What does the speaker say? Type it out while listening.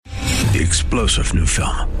The explosive new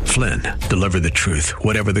film, Flynn, deliver the truth,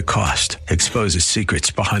 whatever the cost. Exposes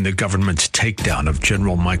secrets behind the government's takedown of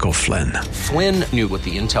General Michael Flynn. Flynn knew what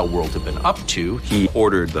the intel world had been up to. He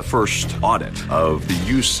ordered the first audit of the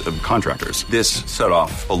use of contractors. This set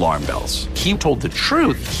off alarm bells. He told the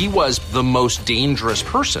truth. He was the most dangerous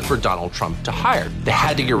person for Donald Trump to hire. They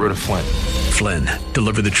had to get rid of Flynn. Flynn,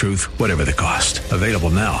 deliver the truth, whatever the cost. Available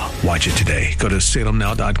now. Watch it today. Go to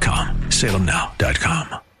salemnow.com.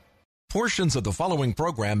 salemnow.com. Portions of the following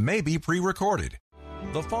program may be pre-recorded.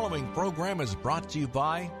 The following program is brought to you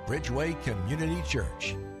by Bridgeway Community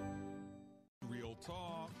Church. Real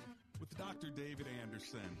Talk with Dr. David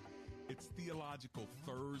Anderson. It's Theological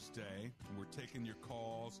Thursday, and we're taking your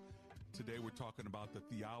calls. Today we're talking about the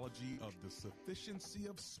theology of the sufficiency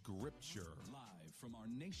of Scripture. Live from our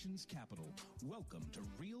nation's capital, welcome to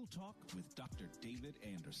Real Talk with Dr. David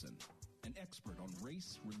Anderson. An expert on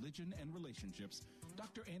race, religion, and relationships,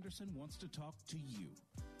 Dr. Anderson wants to talk to you.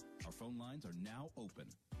 Our phone lines are now open.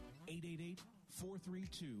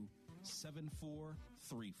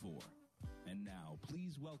 888-432-7434. And now,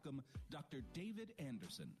 please welcome Dr. David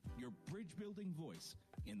Anderson, your bridge-building voice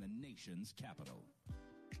in the nation's capital.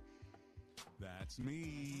 That's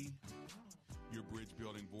me, your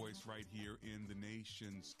bridge-building voice right here in the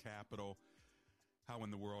nation's capital. How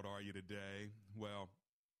in the world are you today? Well,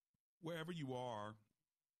 wherever you are,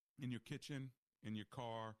 in your kitchen, in your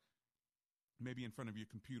car, maybe in front of your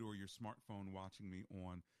computer or your smartphone watching me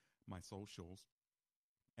on my socials.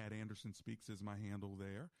 At Anderson Speaks is my handle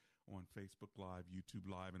there on Facebook Live, YouTube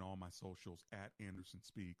Live, and all my socials at Anderson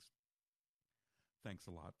Speaks. Thanks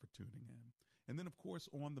a lot for tuning in. And then, of course,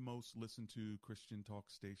 on the most listened to Christian talk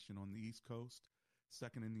station on the East Coast,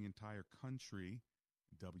 second in the entire country,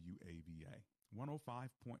 WAVA,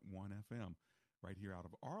 105.1 FM. Right here out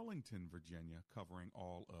of Arlington, Virginia, covering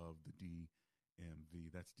all of the DMV.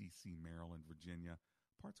 That's D.C., Maryland, Virginia,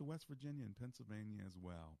 parts of West Virginia and Pennsylvania as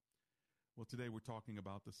well. Well, today we're talking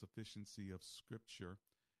about the sufficiency of Scripture.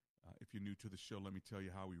 If you're new to the show, let me tell you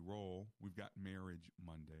how we roll. We've got Marriage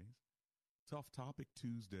Mondays, Tough Topic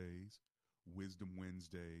Tuesdays, Wisdom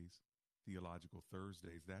Wednesdays, Theological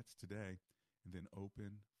Thursdays. That's today. And then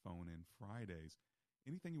Open Phone-In Fridays.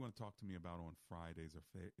 Anything you want to talk to me about on Fridays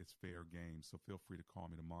is fair game, so feel free to call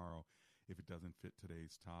me tomorrow if it doesn't fit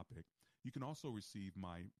today's topic. You can also receive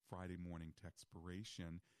my Friday morning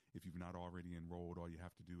textpiration. If you've not already enrolled, all you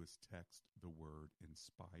have to do is text the word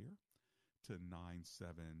INSPIRE to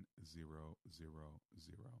 97000.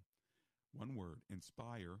 One word,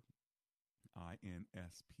 INSPIRE,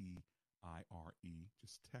 INSPIRE.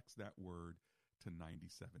 Just text that word to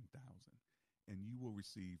 97,000. And you will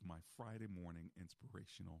receive my Friday morning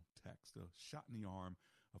inspirational text, a shot in the arm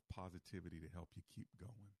of positivity to help you keep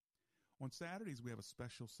going. On Saturdays, we have a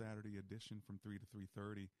special Saturday edition from 3 to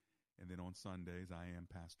 3:30. And then on Sundays, I am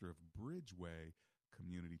pastor of Bridgeway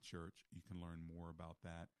Community Church. You can learn more about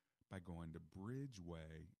that by going to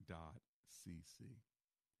bridgeway.cc.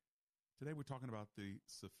 Today, we're talking about the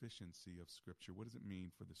sufficiency of Scripture. What does it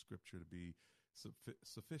mean for the Scripture to be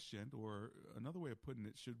sufficient? Or another way of putting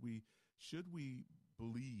it, should we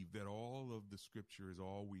believe that all of the Scripture is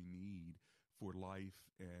all we need for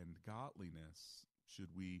life and godliness?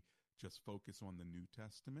 Should we just focus on the New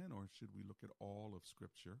Testament, or should we look at all of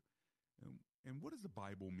Scripture? And what does the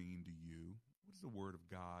Bible mean to you? What does the Word of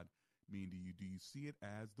God mean to you? Do you see it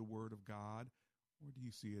as the Word of God, or do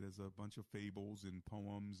you see it as a bunch of fables and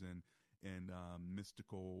poems and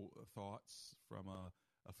mystical thoughts from a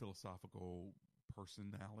philosophical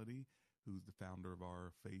personality who's the founder of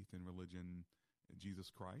our faith and religion,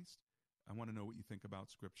 Jesus Christ? I want to know what you think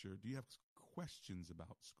about Scripture. Do you have questions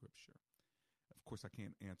about Scripture? Of course, I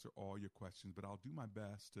can't answer all your questions, but I'll do my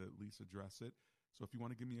best to at least address it. So if you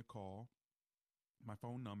want to give me a call, my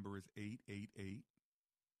phone number is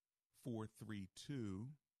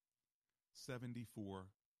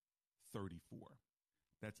 888-432-7434.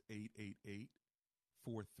 That's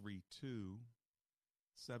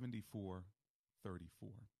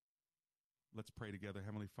 888-432-7434. Let's pray together.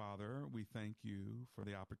 Heavenly Father, we thank you for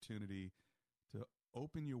the opportunity to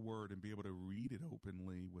open your word and be able to read it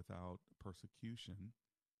openly without persecution.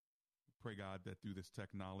 Pray, God, that through this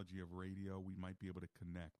technology of radio, we might be able to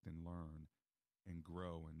connect and learn and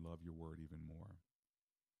grow and love your word even more.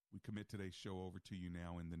 We commit today's show over to you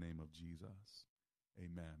now in the name of Jesus.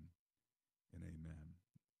 Amen and amen.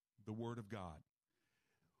 The Word of God.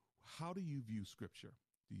 How do you view Scripture?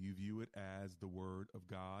 Do you view it as the Word of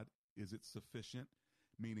God? Is it sufficient?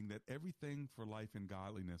 Meaning that everything for life and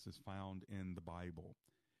godliness is found in the Bible,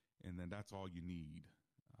 and then that's all you need.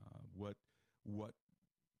 What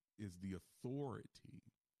is the authority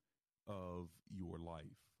of your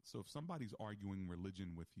life? So if somebody's arguing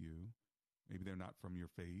religion with you, maybe they're not from your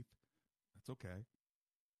faith, that's okay.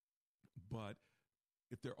 But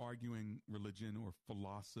if they're arguing religion or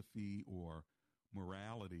philosophy or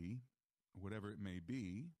morality, whatever it may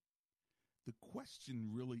be, the question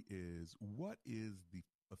really is, what is the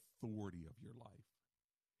authority of your life?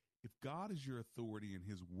 If God is your authority and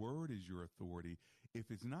his word is your authority,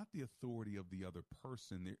 if it's not the authority of the other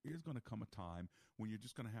person, there is going to come a time when you're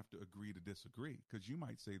just going to have to agree to disagree, because you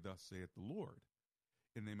might say, thus saith the Lord.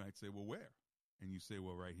 And they might say, well, where? And you say,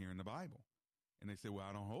 well, right here in the Bible. And they say, well,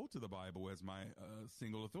 I don't hold to the Bible as my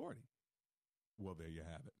single authority. Well, there you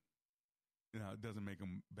have it. Now, it doesn't make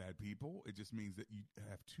them bad people. It just means that you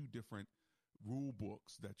have two different rule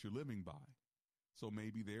books that you're living by. So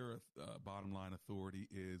maybe their bottom line authority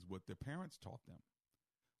is what their parents taught them,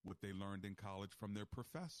 what they learned in college from their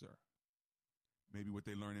professor, maybe what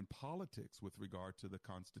they learn in politics with regard to the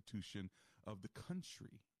constitution of the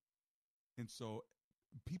country. And so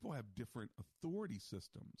people have different authority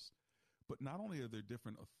systems, but not only are there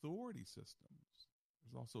different authority systems,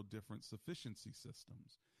 there's also different sufficiency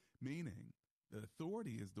systems, meaning the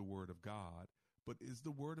authority is the word of God, but is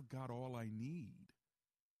the word of God all I need?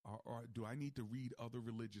 Or do I need to read other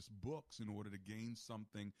religious books in order to gain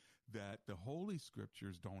something that the Holy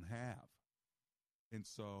Scriptures don't have? And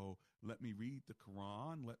so let me read the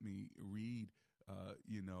Quran. Let me read,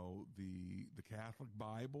 the Catholic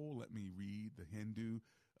Bible. Let me read the Hindu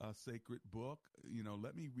sacred book.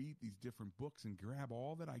 Let me read these different books and grab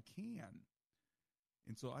all that I can.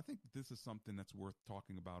 And so I think this is something that's worth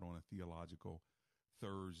talking about on a Theological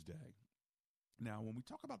Thursday. Now, when we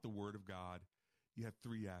talk about the Word of God, you have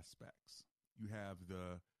three aspects. You have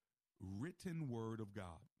the written Word of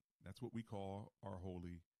God. That's what we call our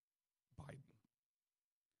Holy Bible.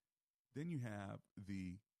 Then you have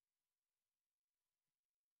the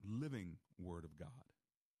living Word of God.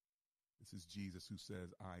 This is Jesus who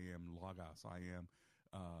says, I am Logos. I am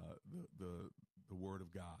the Word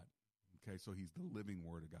of God. Okay, so he's the living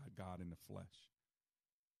Word of God, God in the flesh.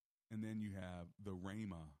 And then you have the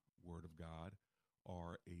Rhema Word of God,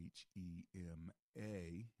 R-H-E-M-A,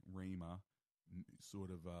 Rhema,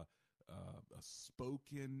 sort of a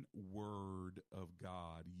spoken word of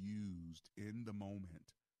God used in the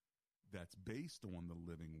moment that's based on the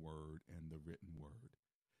living word and the written word.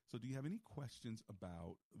 So do you have any questions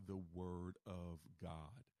about the Word of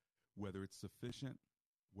God, whether it's sufficient,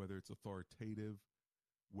 whether it's authoritative,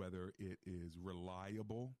 whether it is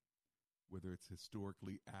reliable, whether it's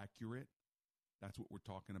historically accurate? That's what we're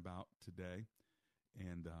talking about today.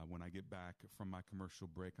 And when I get back from my commercial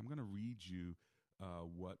break, I'm going to read you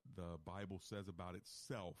what the Bible says about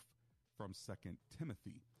itself from 2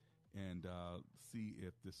 Timothy and see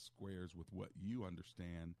if this squares with what you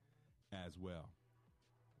understand as well.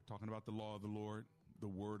 We're talking about the law of the Lord, the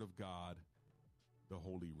Word of God, the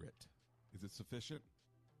Holy Writ. Is it sufficient?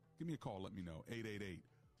 Give me a call. Let me know.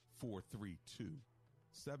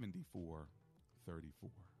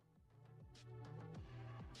 888-432-7434.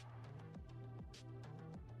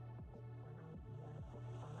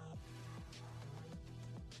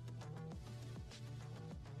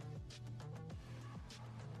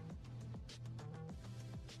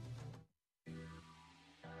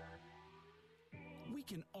 We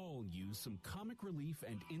can all use some comic relief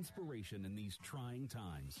and inspiration in these trying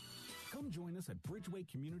times. Come join us at Bridgeway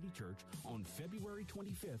Community Church on February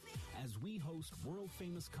 25th as we host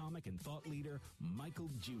world-famous comic and thought leader Michael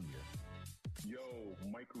Jr. Yo,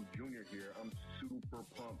 Michael Jr. here. I'm super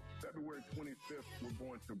pumped. February 25th, we're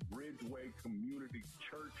going to Bridgeway Community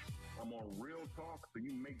Church. I'm on Real Talk, so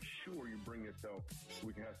you make sure you bring yourself so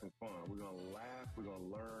we can have some fun. We're going to laugh. We're going to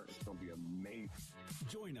learn. It's going to be amazing.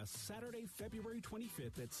 Join us Saturday, February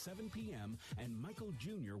 25th at 7 p.m., and Michael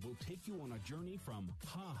Jr. will take you on a journey from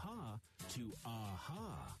ha-ha to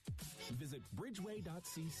aha. Visit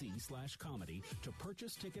bridgeway.cc/comedy to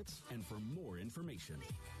purchase tickets and for more information.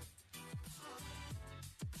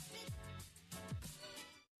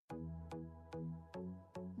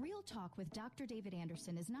 Real Talk with Dr. David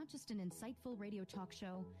Anderson is not just an insightful radio talk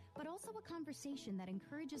show, but also a conversation that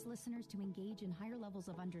encourages listeners to engage in higher levels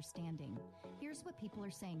of understanding. Here's what people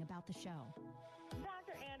are saying about the show.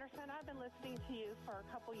 Dr. Anderson, I've been listening to you for a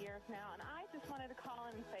couple years now, and I just wanted to call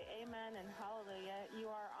in and say amen and hallelujah.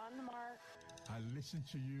 You are on the mark. I listen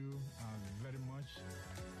to you very much,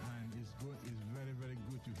 and it's good. It's very, very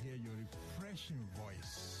good to hear your refreshing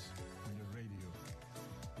voice on the radio.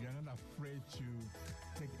 You are not afraid to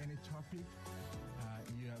take any topic.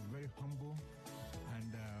 You are very humble,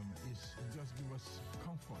 and it just give us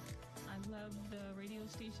comfort. I love the radio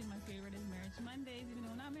station. My favorite is Marriage Mondays. Even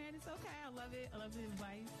though I'm not married, it's okay. I love it. I love the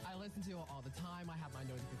advice. I listen to it all the time. I have my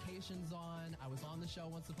notifications on. I was on the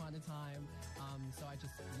show once upon a time. So I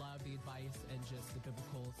just love the advice and just the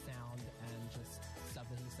biblical sound and just stuff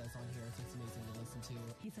that he says on here. It's just amazing to listen to.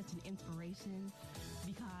 He's such an inspiration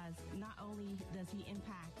because not only does he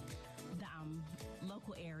impact the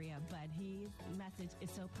local area, but his message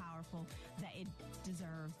is so powerful that it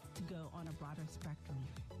deserves to go on a broader spectrum.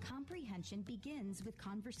 Comprehension begins with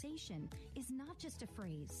conversation is not just a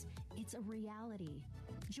phrase, it's a reality.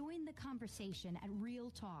 Join the conversation at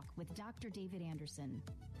Real Talk with Dr. David Anderson.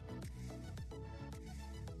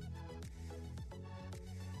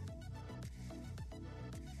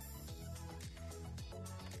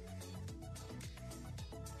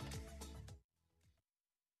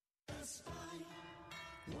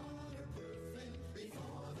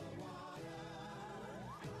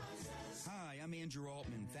 Hi, I'm Andrew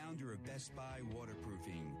Altman, founder of Best Buy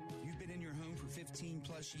Waterproofing. You've been in your home for 15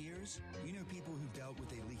 plus years. You know people who've dealt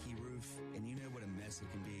with a leaky roof, and you know what a mess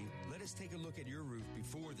it can be. Let us take a look at your roof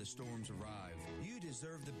before the storms arrive. You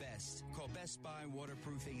deserve the best. Call Best Buy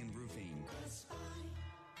Waterproofing and Roofing. Best Buy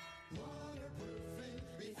Waterproofing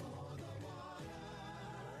before the water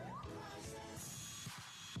rises.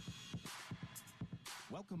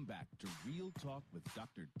 Welcome back to Real Talk with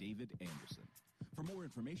Dr. David Anderson. For more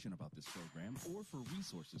information about this program or for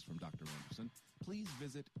resources from Dr. Anderson, please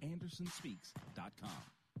visit AndersonSpeaks.com.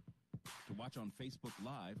 To watch on Facebook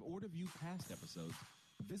Live or to view past episodes,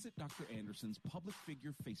 visit Dr. Anderson's public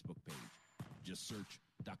figure Facebook page. Just search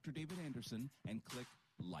Dr. David Anderson and click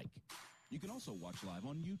like. You can also watch live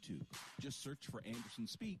on YouTube. Just search for Anderson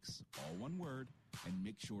Speaks, all one word, and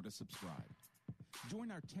make sure to subscribe.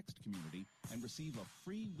 Join our text community and receive a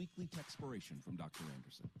free weekly textpiration from Dr.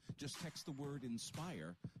 Anderson. Just text the word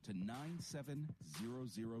INSPIRE to 97000.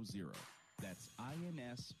 That's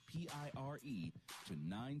INSPIRE to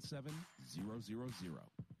 97000.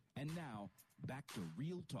 And now, back to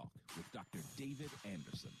Real Talk with Dr. David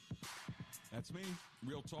Anderson. That's me,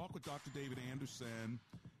 Real Talk with Dr. David Anderson.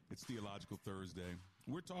 It's Theological Thursday.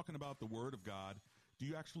 We're talking about the Word of God. Do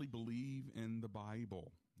you actually believe in the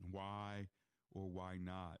Bible? Why or why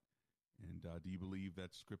not? And do you believe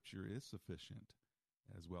that Scripture is sufficient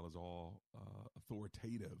as well as all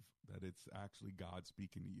authoritative, that it's actually God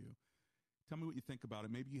speaking to you? Tell me what you think about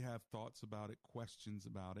it. Maybe you have thoughts about it, questions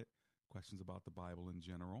about the Bible in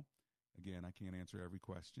general. Again, I can't answer every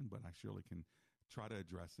question, but I surely can try to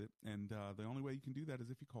address it. And the only way you can do that is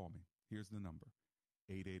if you call me. Here's the number,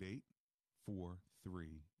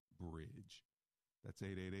 888-43-BRIDGE. That's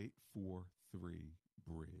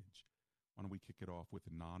 888-43-BRIDGE. Why don't we kick it off with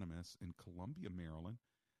Anonymous in Columbia, Maryland.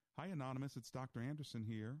 Hi, Anonymous. It's Dr. Anderson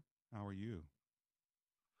here. How are you?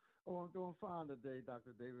 Oh, I'm doing fine today,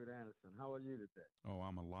 Dr. David Anderson. How are you today? Oh,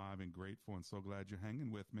 I'm alive and grateful and so glad you're hanging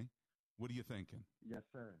with me. What are you thinking? Yes,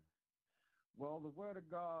 sir. Well, the Word of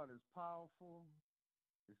God is powerful.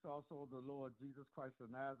 It's also the Lord Jesus Christ of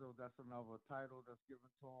Nazareth. That's another title that's given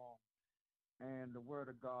to him. And the Word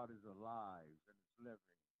of God is alive and it's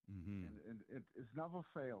living. Mm-hmm. And it's never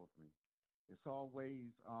failed me. It's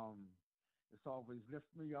always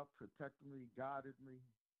lifted me up, protected me, guided me,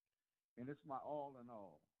 and it's my all in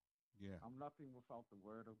all. Yeah, I'm nothing without the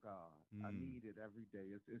Word of God. Mm. I need it every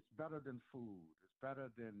day. It's better than food. It's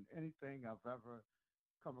better than anything I've ever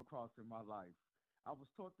come across in my life. I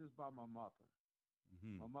was taught this by my mother.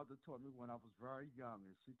 Mm-hmm. My mother taught me when I was very young,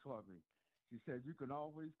 and she taught me. She said, "You can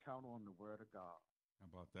always count on the Word of God."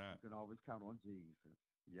 How about that? You can always count on Jesus.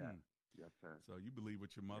 Yeah. Yes, sir. So you believe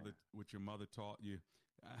what your mother taught you.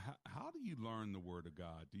 How do you learn the Word of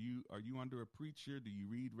God? Are you under a preacher? Do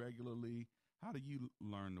you read regularly? How do you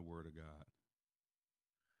learn the Word of God?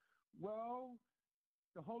 Well,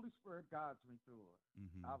 the Holy Spirit guides me through it.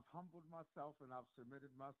 Mm-hmm. I've humbled myself and I've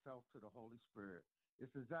submitted myself to the Holy Spirit.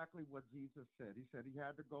 It's exactly what Jesus said. He said he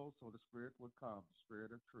had to go so the Spirit would come, the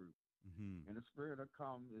Spirit of truth. Mm-hmm. And the Spirit of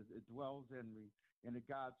come, it dwells in me and it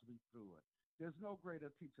guides me through it. There's no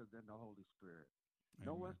greater teacher than the Holy Spirit.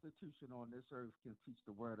 Amen. No institution on this earth can teach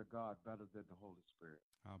the Word of God better than the Holy Spirit.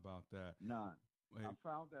 How about that? None. Wait. I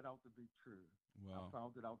found that out to be true. Wow. I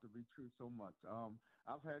found it out to be true so much.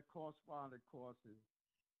 I've had correspondence courses,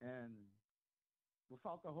 and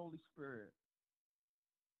without the Holy Spirit,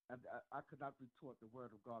 I could not be taught the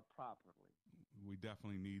Word of God properly. We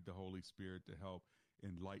definitely need the Holy Spirit to help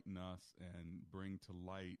enlighten us and bring to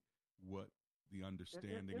light what the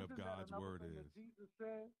understanding of God's Word is. Jesus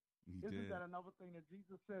said? Isn't that another thing that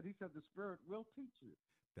Jesus said? He said the Spirit will teach you.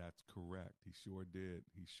 That's correct. He sure did.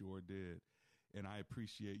 He sure did. And I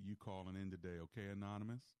appreciate you calling in today. Okay,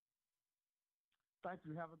 Anonymous? Thank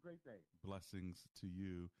you. Have a great day. Blessings to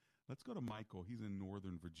you. Let's go to Michael. He's in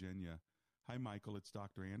Northern Virginia. Hi, Michael. It's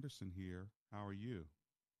Dr. Anderson here. How are you?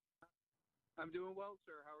 I'm doing well,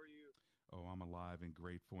 sir. How are you? Oh, I'm alive and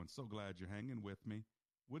grateful and so glad you're hanging with me.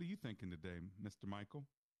 What are you thinking today, Mr. Michael?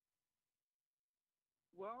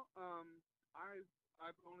 Well,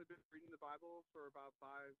 I've only been reading the Bible for about 5,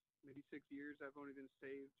 maybe 6 years. I've only been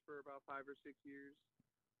saved for about 5 or 6 years.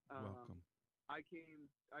 Welcome. I came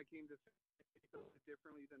to faith a little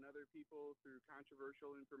differently than other people through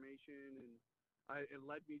controversial information, and it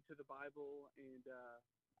led me to the Bible. And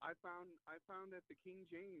I found that the King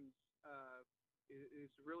James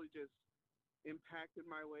is really just impacted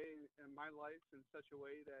my way and my life in such a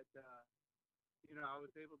way that I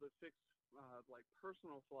was able to fix like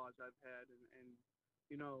personal flaws I've had and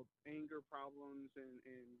anger problems and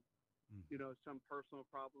some personal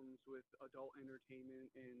problems with adult entertainment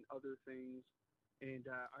and other things. And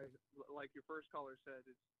I, like your first caller said,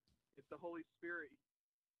 it's the Holy Spirit.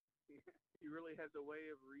 He really has a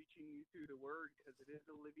way of reaching you through the Word because it is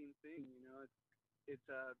a living thing. It's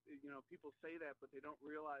people say that, but they don't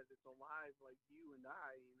realize it's alive like you and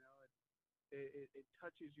I. It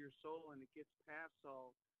touches your soul and it gets past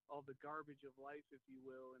all the garbage of life, if you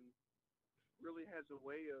will, and really has a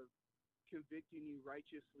way of convicting you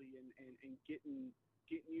righteously and getting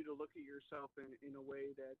you to look at yourself in a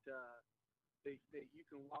way that that you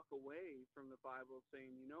can walk away from the Bible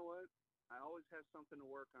saying, you know what, I always have something to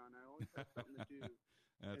work on. I always have something to do.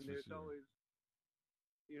 That's and there's for sure. always,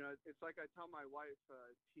 it's like I tell my wife,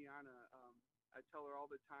 Tiana, I tell her all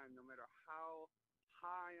the time, no matter how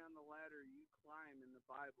high on the ladder you climb in the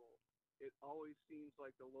Bible, it always seems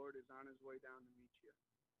like the Lord is on his way down to meet you.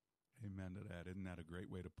 Amen to that. Isn't that a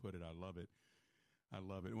great way to put it? I love it. I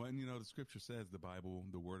love it. Well, the scripture says the Bible,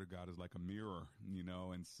 the word of God is like a mirror,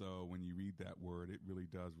 and so when you read that word, it really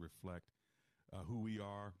does reflect who we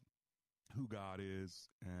are, who God is,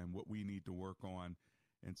 and what we need to work on.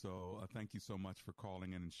 And so thank you so much for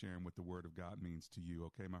calling in and sharing what the word of God means to you.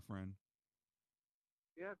 Okay, my friend?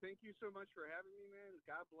 Yeah, thank you so much for having me, man.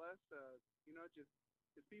 God bless.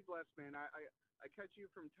 Just be blessed, man. I catch you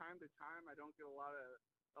from time to time. I don't get a lot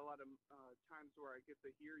of times where I get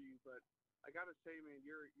to hear you, but I gotta say, man,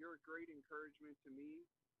 you're a great encouragement to me,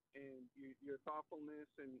 and your thoughtfulness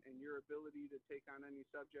and your ability to take on any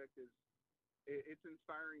subject it's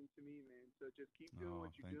inspiring to me, man. So just keep doing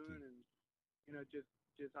what you're doing, and just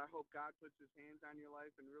I hope God puts his hands on your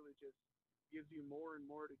life and really just gives you more and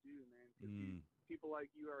more to do, man. Because people like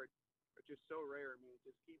you are just so rare, man.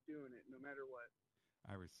 Just keep doing it no matter what.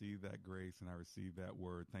 I receive that grace and I receive that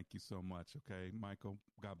word. Thank you so much. Okay, Michael,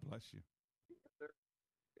 God bless you. Yes, sir.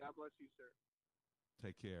 God bless you, sir.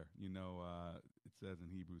 Take care. It says in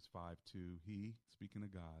Hebrews 5:2, he, speaking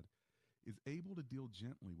of God, is able to deal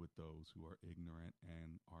gently with those who are ignorant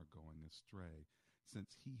and are going astray,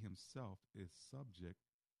 since he himself is subject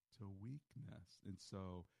to weakness. And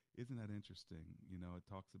so isn't that interesting? It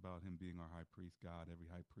talks about him being our high priest, God. Every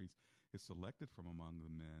high priest is selected from among the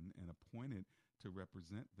men and appointed to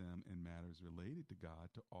represent them in matters related to God,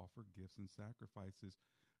 to offer gifts and sacrifices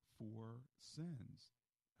for sins.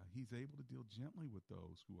 He's able to deal gently with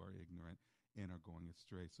those who are ignorant and are going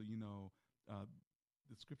astray. So,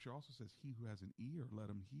 the scripture also says, he who has an ear, let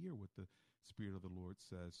him hear what the Spirit of the Lord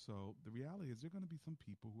says. So the reality is there are going to be some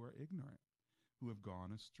people who are ignorant, who have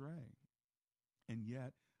gone astray. And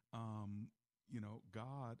yet,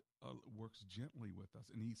 God works gently with us,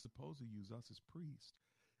 and he's supposed to use us as priests.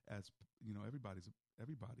 As everybody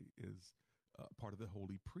is part of the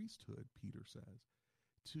holy priesthood, Peter says,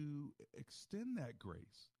 to extend that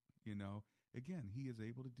grace. Again, he is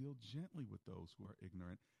able to deal gently with those who are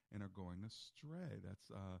ignorant and are going astray.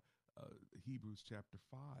 That's Hebrews chapter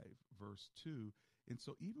 5, verse 2. And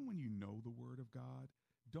so even when you know the word of God,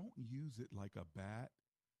 don't use it like a bat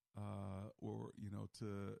or,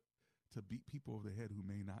 to beat people over the head who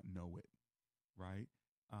may not know it, right?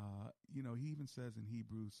 He even says in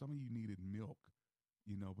Hebrews, some of you needed milk,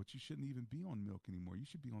 but you shouldn't even be on milk anymore. You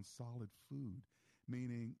should be on solid food,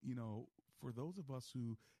 meaning, for those of us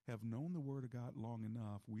who have known the word of God long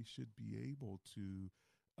enough, we should be able to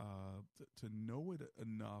know it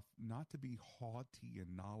enough not to be haughty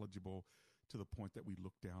and knowledgeable to the point that we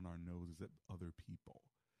look down our noses at other people.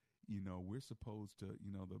 We're supposed to,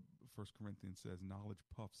 the 1 Corinthians says, knowledge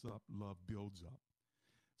puffs up, love builds up.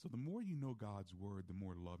 So the more you know God's word, the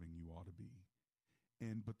more loving you ought to be.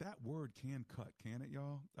 But that word can cut, can it,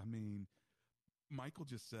 y'all? I mean, Michael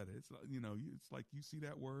just said it. It's, it's like you see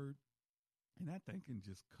that word, and that thing can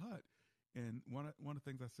just cut. And one of the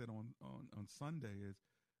things I said on Sunday is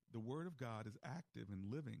The word of God is active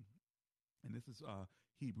and living. And this is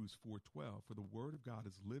Hebrews 4:12. For the word of God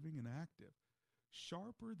is living and active,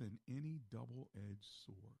 sharper than any double-edged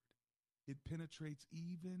sword. It penetrates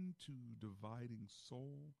even to dividing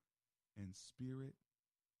soul and spirit,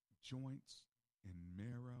 joints and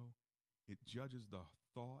marrow. It judges the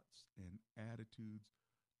thoughts and attitudes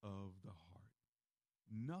of the heart.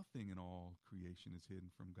 Nothing in all creation is hidden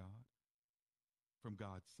from God. From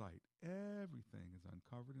God's sight, everything is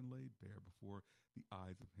uncovered and laid bare before the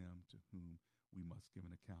eyes of him to whom we must give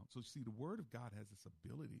an account. So, see, the word of God has this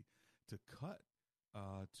ability to cut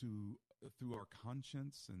through our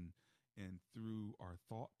conscience and through our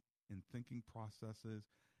thought and thinking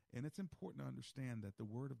processes. And it's important to understand that the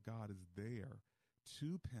word of God is there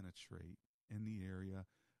to penetrate in the area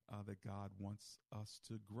that God wants us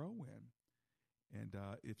to grow in. And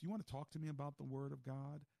if you want to talk to me about the word of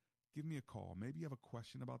God, give me a call. Maybe you have a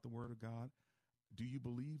question about the word of God. Do you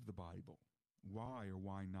believe the Bible? Why or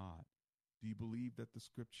why not? Do you believe that the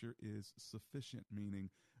scripture is sufficient, meaning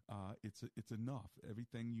it's enough,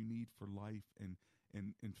 everything you need for life and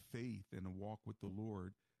faith and a walk with the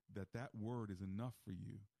Lord, that word is enough for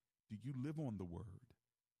you? Do you live on the word?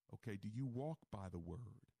 Okay, do you walk by the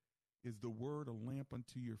word? Is the word a lamp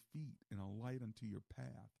unto your feet and a light unto your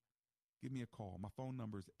path? Give me a call. My phone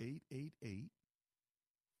number is 888-432-7434.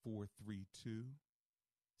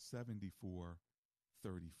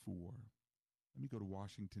 Let me go to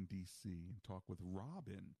Washington, D.C. and talk with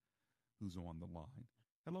Robin, who's on the line.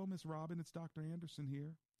 Hello, Miss Robin. It's Dr. Anderson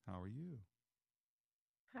here. How are you?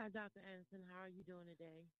 Hi, Dr. Anderson. How are you doing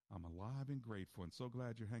today? I'm alive and grateful and so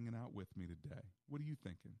glad you're hanging out with me today. What are you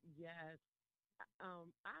thinking? Yes.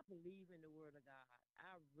 I believe in the word of God.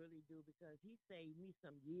 I really do, because he saved me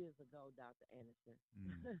some years ago, Dr. Anderson.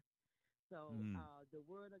 So the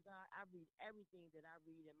word of God, I read everything that I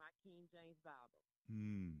read in my King James Bible.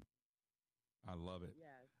 I love it.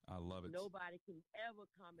 Yes. I love it. Nobody can ever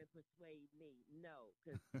come and persuade me. No,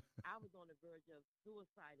 because I was on the verge of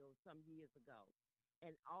suicidal some years ago.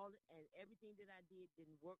 And everything that I did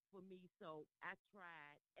didn't work for me. So I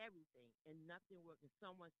tried everything and nothing worked. And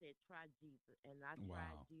someone said, try Jesus. And I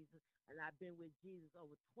tried Jesus. And I've been with Jesus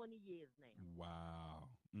over 20 years now. Wow.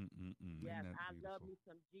 Yes, I love me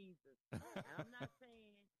some Jesus. And I'm not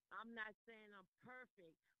saying I'm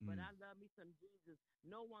perfect, but I love me some Jesus.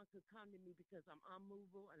 No one could come to me because I'm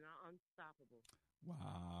unmovable and I'm unstoppable.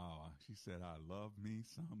 Wow. She said, I love me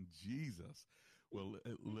some Jesus. Well,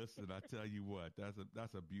 listen, I tell you what,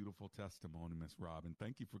 that's a beautiful testimony, Miss Robin.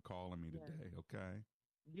 Thank you for calling me today, okay?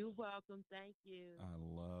 You're welcome. Thank you. I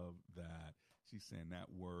love that. She's saying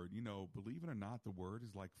that word, believe it or not, the word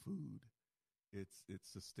is like food. It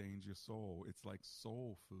sustains your soul. It's like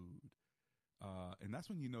soul food. And that's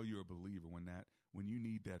when you know you're a believer, when you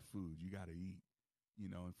need that food, you got to eat.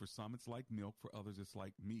 And for some it's like milk, for others it's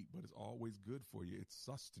like meat, but it's always good for you. It's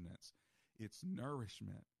sustenance. It's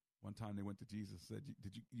nourishment. One time they went to Jesus and said,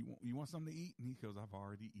 "Did you want something to eat?" And he goes, "I've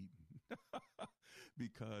already eaten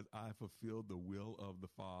because I fulfilled the will of the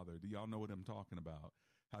Father." Do y'all know what I'm talking about?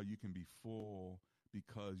 How you can be full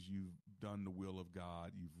because you've done the will of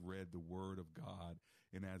God, you've read the Word of God,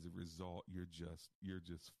 and as a result, you're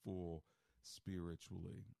just full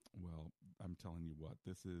spiritually. Well, I'm telling you what,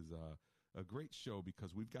 this is a great show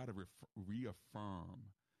because we've got to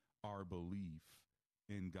reaffirm our belief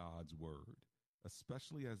in God's Word,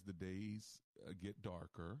 especially as the days get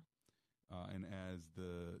darker and as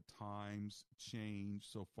the times change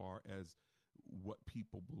so far as what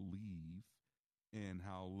people believe and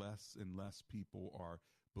how less and less people are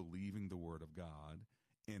believing the Word of God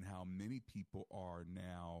and how many people are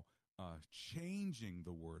now changing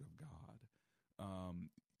the Word of God.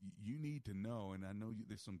 You need to know, and I know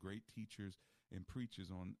there's some great teachers and preachers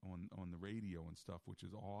on the radio and stuff, which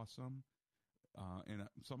is awesome. And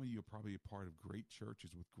some of you are probably a part of great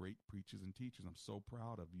churches with great preachers and teachers. I'm so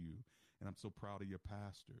proud of you, and I'm so proud of your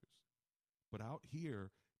pastors. But out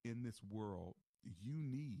here in this world, you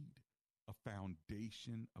need a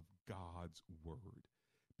foundation of God's Word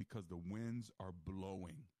because the winds are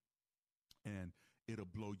blowing, and it'll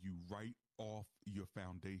blow you right off your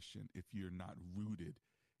foundation if you're not rooted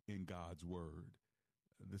in God's Word.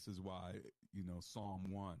 This is why, Psalm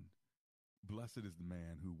 1, blessed is the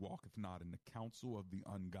man who walketh not in the counsel of the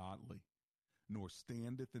ungodly, nor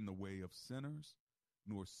standeth in the way of sinners,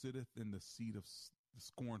 nor sitteth in the seat of the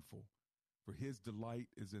scornful. For his delight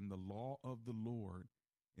is in the law of the Lord,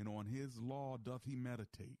 and on his law doth he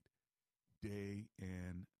meditate day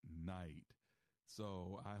and night.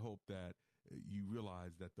 So I hope that you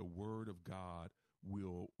realize that the Word of God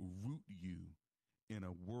will root you in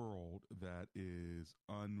a world that is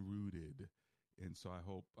unrooted. And And so I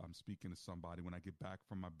hope I'm speaking to somebody. When I get back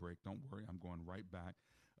from my break, don't worry, I'm going right back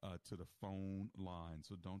to the phone line.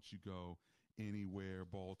 So don't you go anywhere,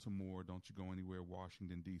 Baltimore. Don't you go anywhere,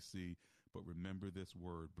 Washington, D.C. But remember this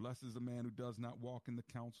word. Blessed is the man who does not walk in the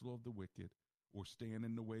counsel of the wicked, or stand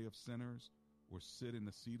in the way of sinners, or sit in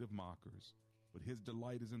the seat of mockers. But his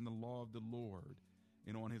delight is in the law of the Lord,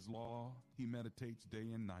 and on his law he meditates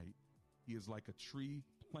day and night. He is like a tree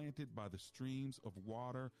planted by the streams of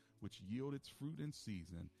water, which yield its fruit in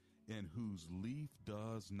season, and whose leaf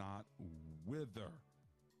does not wither.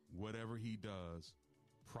 Whatever he does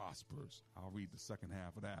prospers. I'll read the second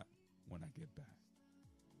half of that when I get back.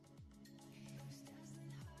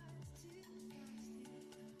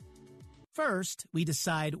 First, we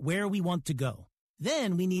decide where we want to go.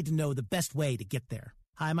 Then we need to know the best way to get there.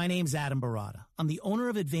 Hi, my name's Adam Barada. I'm the owner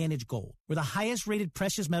of Advantage Gold. We're the highest rated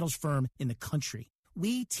precious metals firm in the country.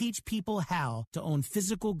 We teach people how to own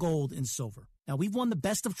physical gold and silver. Now, we've won the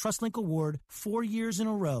Best of TrustLink Award 4 years in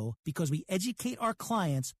a row because we educate our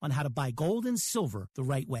clients on how to buy gold and silver the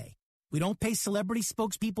right way. We don't pay celebrity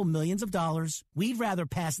spokespeople millions of dollars. We'd rather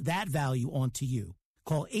pass that value on to you.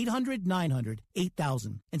 Call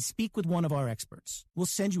 800-900-8000 and speak with one of our experts. We'll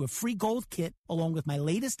send you a free gold kit along with my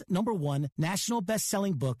latest #1 national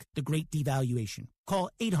best-selling book, The Great Devaluation. Call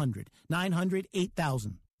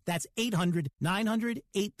 800-900-8000. That's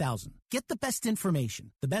 800-900-8000. Get the best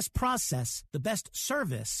information, the best process, the best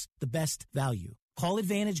service, the best value. Call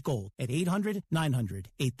Advantage Gold at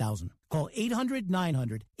 800-900-8000. Call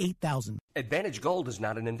 800-900-8000. Advantage Gold is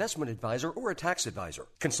not an investment advisor or a tax advisor.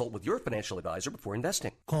 Consult with your financial advisor before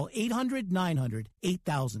investing. Call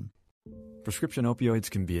 800-900-8000. Prescription opioids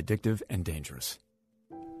can be addictive and dangerous.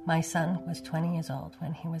 My son was 20 years old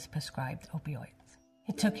when he was prescribed opioids.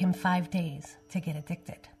 It took him 5 days to get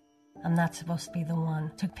addicted. I'm not supposed to be the one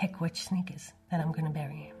to pick which sneakers that I'm going to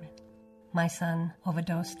bury him in. My son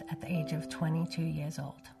overdosed at the age of 22 years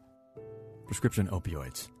old. Prescription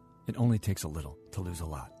opioids. It only takes a little to lose a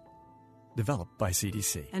lot. Developed by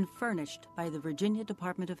CDC. And furnished by the Virginia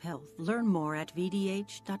Department of Health. Learn more at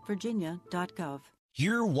vdh.virginia.gov.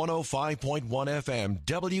 Hear 105.1 FM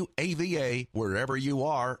WAVA wherever you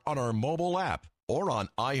are on our mobile app or on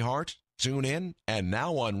iHeart, TuneIn, and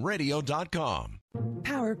now on radio.com.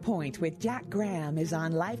 PowerPoint with Jack Graham is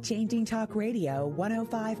on Life-Changing Talk Radio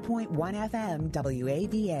 105.1 FM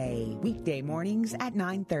WAVA. Weekday mornings at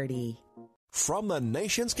 9:30. From the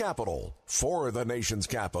nation's capital, for the nation's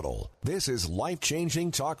capital, this is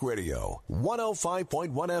Life-Changing Talk Radio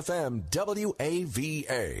 105.1 FM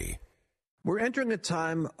WAVA. We're entering a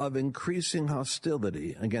time of increasing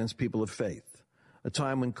hostility against people of faith. A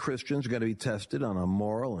time when Christians are going to be tested on a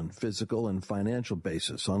moral and physical and financial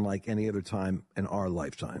basis, unlike any other time in our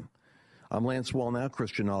lifetime. I'm Lance Wallnau,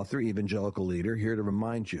 Christian author, evangelical leader, here to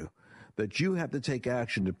remind you that you have to take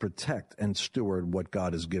action to protect and steward what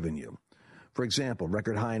God has given you. For example,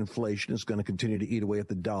 record high inflation is going to continue to eat away at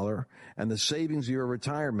the dollar, and the savings of your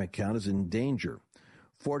retirement account is in danger.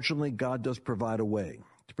 Fortunately, God does provide a way.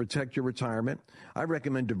 To protect your retirement, I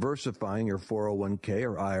recommend diversifying your 401k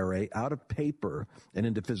or IRA out of paper and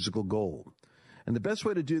into physical gold. And the best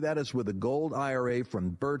way to do that is with a gold IRA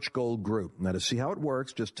from Birch Gold Group. Now, to see how it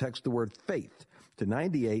works, just text the word faith to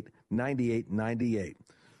 989898.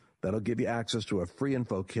 That'll give you access to a free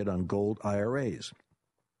info kit on gold IRAs.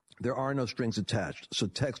 There are no strings attached, so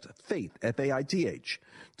text FAITH, F-A-I-T-H,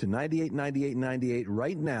 to 989898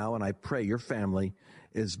 right now, and I pray your family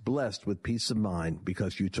is blessed with peace of mind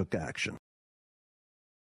because you took action.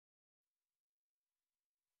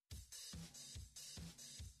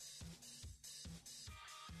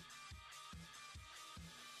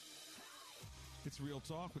 It's Real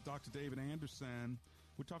Talk with Dr. David Anderson.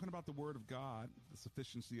 We're talking about the Word of God, the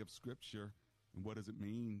sufficiency of Scripture, and what does it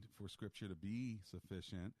mean for Scripture to be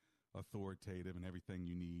sufficient, authoritative, and everything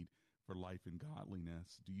you need for life and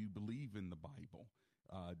godliness. Do you believe in the Bible?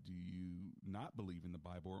 Do you not believe in the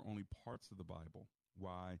Bible or only parts of the Bible?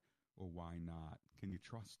 Why or why not? Can you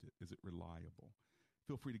trust it? Is it reliable?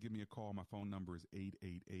 Feel free to give me a call. My phone number is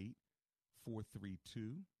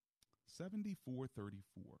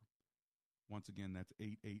 888-432-7434. Once again, that's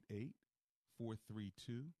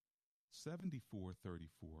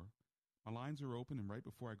 888-432-7434. My lines are open, and right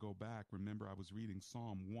before I go back, remember I was reading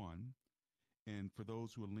Psalm 1, and for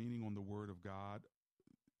those who are leaning on the Word of God,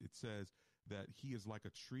 it says that he is like a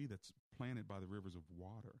tree that's planted by the rivers of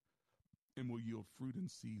water and will yield fruit in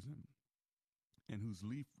season, and whose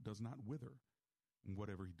leaf does not wither, and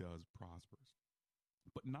whatever he does prospers.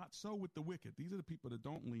 But not so with the wicked. These are the people that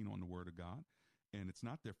don't lean on the Word of God, and it's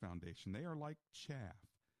not their foundation. They are like chaff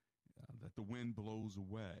that the wind blows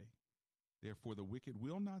away. Therefore, the wicked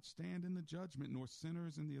will not stand in the judgment, nor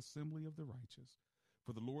sinners in the assembly of the righteous.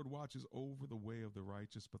 For the Lord watches over the way of the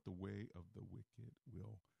righteous, but the way of the wicked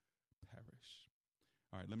will perish.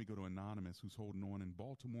 All right, let me go to Anonymous, who's holding on in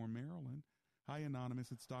Baltimore, Maryland. Hi,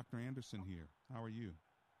 Anonymous. It's Dr. Anderson here. How are you?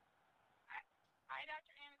 Hi,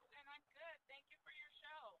 Dr. Anderson. I'm good. Thank you for your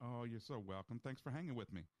show. Oh, you're so welcome. Thanks for hanging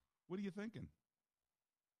with me. What are you thinking?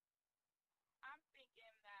 I'm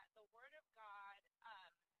thinking that the Word of God,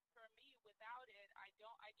 for me, without it, I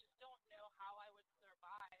just don't know how I would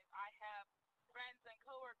survive. I have friends and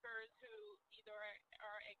coworkers who either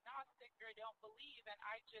are agnostic or don't believe, and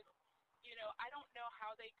I just, I don't know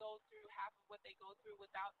how they go through half of what they go through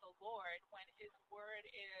without the Lord when His Word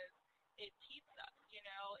it keeps us,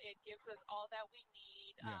 it gives us all that we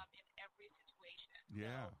need in every situation.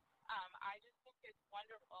 Yeah. So, I just think it's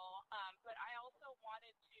wonderful. But I also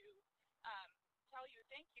wanted to tell you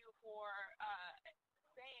thank you for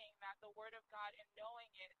saying that the Word of God and knowing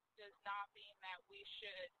it does not mean that we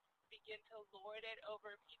should begin to lord it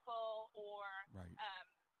over people or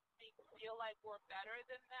feel like we're better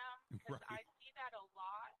than them, because I see that a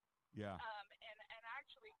lot. Yeah. And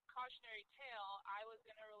actually, cautionary tale, I was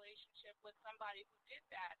in a relationship with somebody who did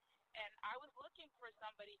that, and I was looking for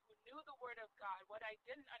somebody who knew the Word of God. What I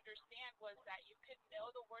didn't understand was that you could know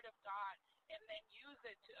the Word of God and then use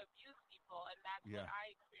it to abuse people, and that's what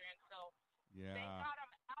I experienced. So thank God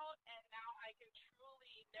I'm out, and now I can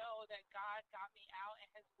truly know that God got me out and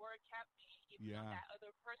His Word kept me, even though that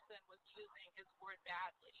other person was using His Word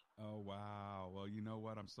badly. Oh, wow. Well, you know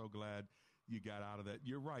what? I'm so glad you got out of that.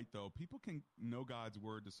 You're right, though. People can know God's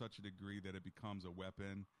Word to such a degree that it becomes a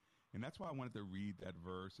weapon. And that's why I wanted to read that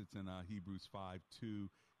verse. It's in Hebrews 5:2.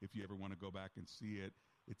 If you ever want to go back and see it,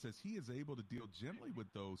 it says, He is able to deal gently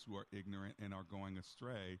with those who are ignorant and are going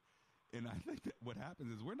astray. And I think that what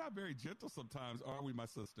happens is we're not very gentle sometimes, are we, my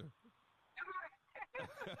sister?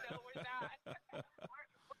 No, we're not.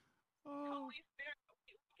 Holy Spirit, we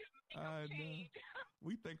can make them change.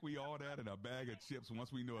 We think we all that in a bag of chips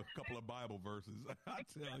once we know a couple of Bible verses. I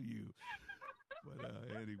tell you. But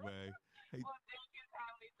anyway. Hey. Well, thank you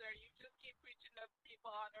kindly, sir. You just keep preaching to people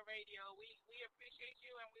on the radio. We appreciate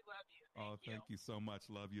you and we love you. Thank you so much.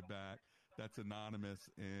 Love you back. That's Anonymous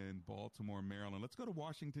in Baltimore, Maryland. Let's go to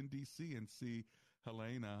Washington, D.C. and see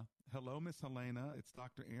Helena. Hello, Miss Helena. It's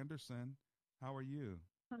Dr. Anderson. How are you?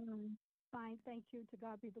 Fine. Thank you. To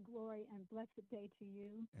God be the glory and blessed day to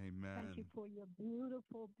you. Amen. Thank you for your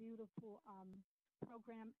beautiful, beautiful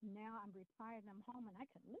program. Now I'm retired and I'm home and I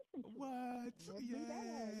can listen to it.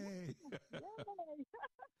 Yay! Yay!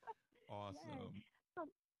 Awesome. Yay.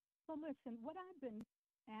 So listen, what I've been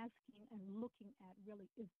asking and looking at really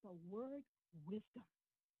is the word wisdom.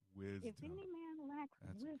 If any man lacks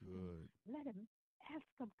wisdom, let him ask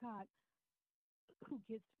of God, who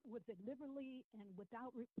gives with it liberally and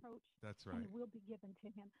without reproach. That's right. And it will be given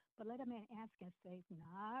to him. But let a man ask and say,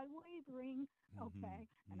 not wavering, okay?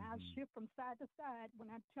 And I'll shift from side to side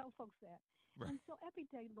when I tell folks that. Right. And so every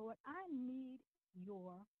day, Lord, I need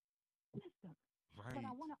your wisdom. Right. But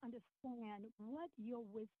I want to understand what your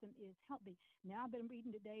wisdom is. Help me. Now I've been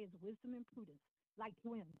reading today is wisdom and prudence, like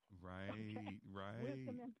twins. Right, okay? Right.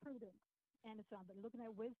 Wisdom and prudence. And so I've been looking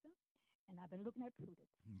at wisdom. And I've been looking at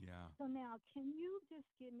prudence. Yeah. So now, can you just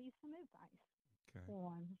give me some advice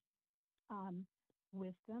on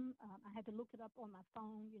wisdom? I had to look it up on my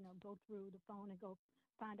phone, go through the phone and go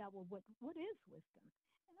find out, well, what is wisdom?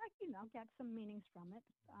 And I got some meanings from it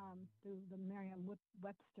through the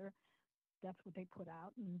Merriam-Webster. That's what they put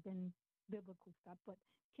out, and then biblical stuff. But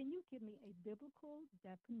can you give me a biblical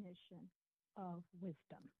definition of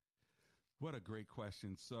wisdom? What a great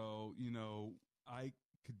question. So,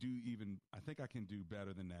 I think I can do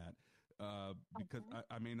better than that because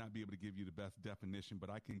I may not be able to give you the best definition, but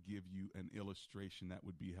I can give you an illustration that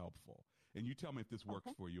would be helpful. And you tell me if this works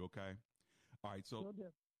for you, okay? All right. So,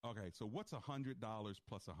 so what's $100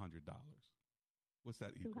 plus $100? What's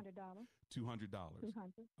that equal? $200. $200.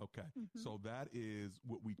 Okay. So that is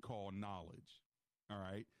what we call knowledge. All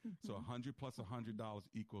right. So 100 plus $100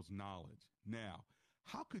 equals knowledge. Now,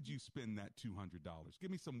 how could you spend that $200?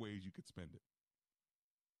 Give me some ways you could spend it.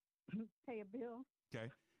 Pay a bill. Okay.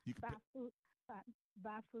 You can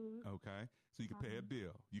buy food. Okay. So you can pay a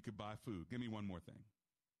bill. You could buy food. Give me one more thing.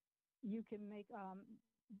 You can make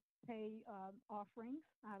pay offerings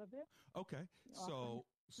out of it. Okay. So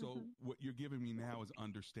what you're giving me now is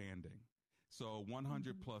understanding. So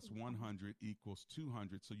 100 plus 100 equals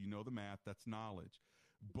 200. So you know the math. That's knowledge.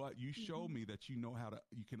 But you show me that you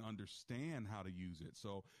can understand how to use it.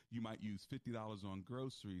 So you might use $50 on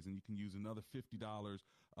groceries, and you can use another $50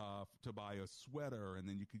 to buy a sweater, and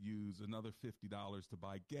then you could use another $50 to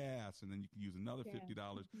buy gas, and then you could use another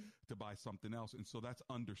 $50 to buy something else. And so that's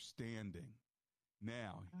understanding.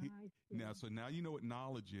 Now, so now you know what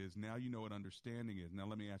knowledge is. Now you know what understanding is. Now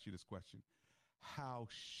let me ask you this question. How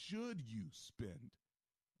should you spend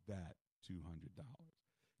that $200?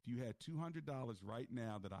 If you had $200 right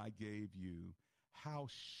now that I gave you, how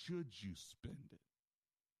should you spend it?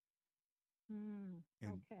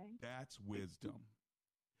 And that's wisdom.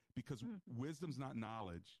 Because wisdom's not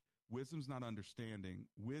knowledge. Wisdom's not understanding.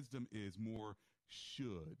 Wisdom is more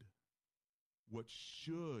should. What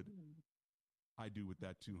should I do with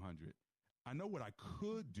that 200? I know what I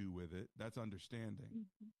could do with it. That's understanding.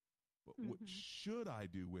 But what should I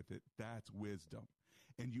do with it? That's wisdom.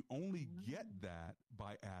 And you only get that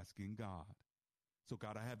by asking God. So,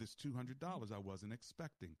 God, I have this $200 I wasn't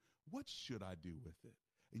expecting. What should I do with it?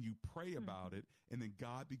 And you pray about it, and then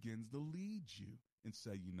God begins to lead you and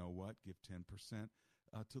say, you know what? Give 10%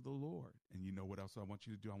 to the Lord. And you know what else I want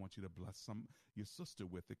you to do? I want you to bless your sister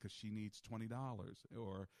with it because she needs $20.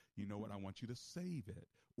 Or, you know what? I want you to save it.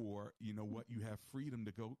 Or, you know what? You have freedom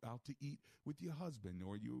to go out to eat with your husband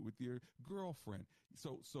or with your girlfriend.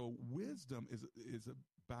 So wisdom is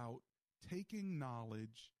about taking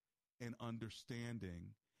knowledge and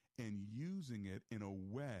understanding and using it in a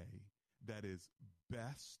way that is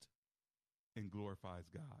best and glorifies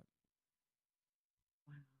God.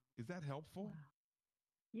 Wow. Is that helpful? Wow.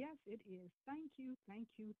 Yes, it is. Thank you, thank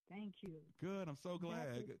you, thank you. Good. I'm so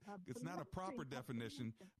glad. It's not a proper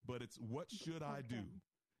definition, but it's what should I do?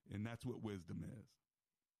 And that's what wisdom is.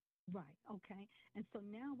 Right. Okay. And so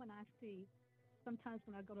now when I see, sometimes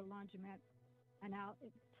when I go to laundromat and I'll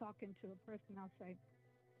talking to a person, I'll say,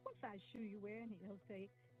 what size shoe you wear? And he'll say,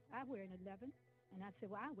 I wear an 11. And I say,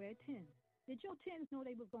 well, I wear a 10. Did your 10s know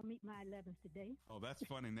they was going to meet my 11s today? Oh, that's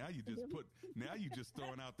funny. Now you just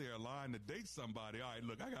throwing out there a line to date somebody. All right,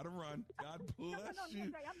 look, I got to run. God bless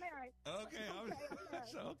you. I'm married. Okay. I'm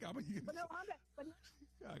going to use but no,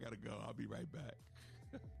 I got to go. I'll be right back.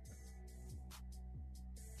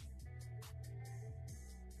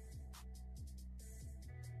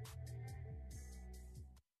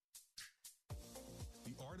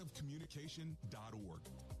 theartofcommunication.org.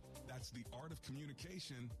 That's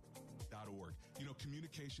theartofcommunication.org. You know,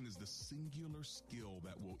 communication is the singular skill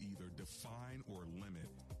that will either define or limit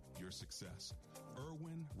your success.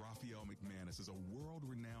 Erwin Raphael McManus is a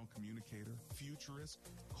world-renowned communicator, futurist,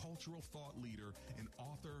 cultural thought leader, and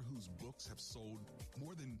author whose books have sold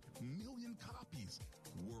more than 1 million copies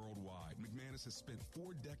worldwide. McManus has spent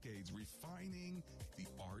 4 decades refining the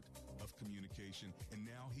art of communication, and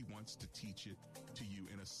now he wants to teach it to you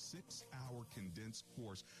in a 6-hour condensed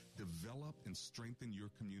course. Develop and strengthen your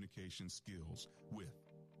communication skills with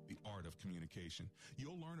The Art of Communication.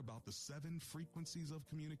 You'll learn about the 7 frequencies of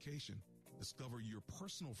communication. Discover your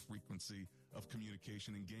personal frequency of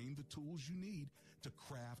communication and gain the tools you need to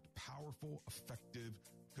craft powerful, effective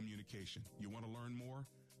communication. You want to learn more?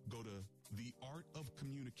 Go to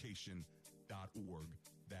theartofcommunication.org.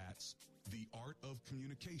 That's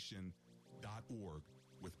theartofcommunication.org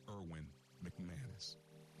with Erwin McManus.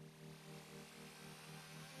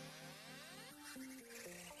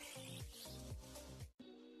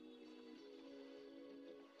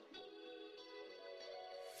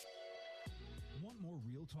 Want more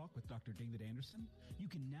Real Talk with Dr. David Anderson? You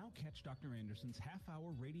can now catch Dr. Anderson's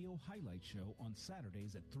half-hour radio highlight show on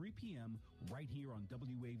Saturdays at 3 p.m. right here on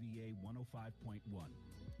WAVA 105.1.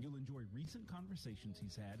 You'll enjoy recent conversations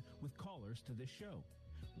he's had with callers to this show.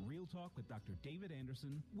 Real Talk with Dr. David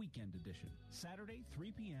Anderson, Weekend Edition, Saturday,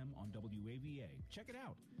 3 p.m. on WAVA. Check it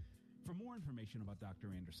out. For more information about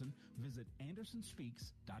Dr. Anderson, visit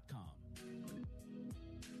AndersonSpeaks.com.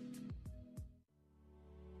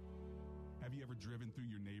 Have you ever driven through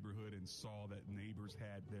your neighborhood and saw that neighbors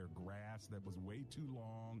had their grass that was way too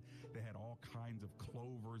long? They had all kinds of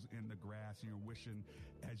clovers in the grass, and you're wishing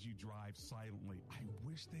as you drive silently, I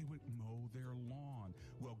wish they would mow their lawn.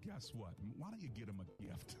 Well, guess what? Why don't you get them a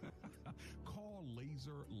gift? Call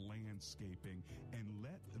Laser Landscaping and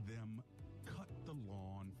let them cut the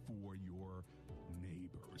lawn for your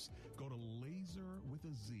neighbors. Go to Laser with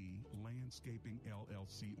a Z Landscaping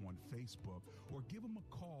LLC on Facebook, or give them a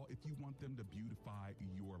call if you want them to beautify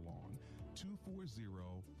your lawn.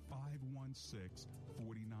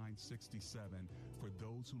 240-516-4967 for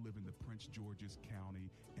those who live in the Prince George's County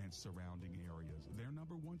and surrounding areas. Their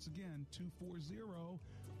number, once again,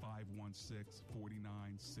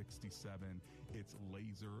 240-516-4967. It's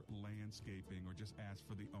Laser Landscaping, or just ask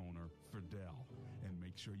for the owner, Fidel, and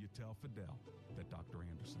make sure you tell Fidel that Dr.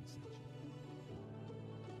 Anderson sent you.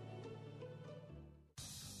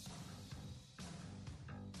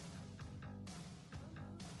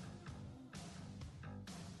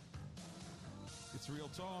 Real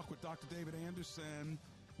Talk with Dr. David Anderson.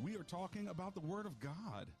 We are talking about the Word of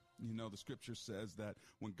God. You know, the scripture says that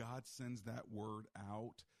when God sends that word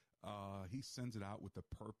out, he sends it out with a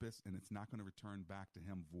purpose, and it's not going to return back to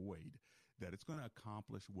him void, that it's going to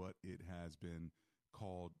accomplish what it has been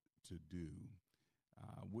called to do.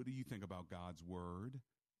 What do you think about God's word?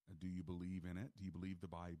 Do you believe in it? Do you believe the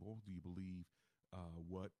Bible? Do you believe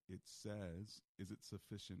what it says? Is it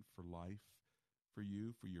sufficient for life, for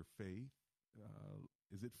you, for your faith?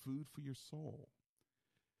 Is it food for your soul?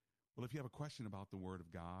 Well, if you have a question about the Word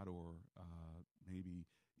of God, or maybe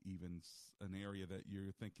even an area that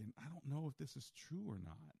you're thinking, I don't know if this is true or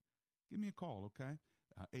not, give me a call, okay?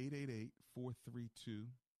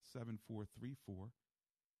 888-432-7434.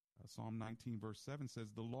 Psalm 19, verse 7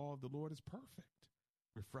 says, the law of the Lord is perfect,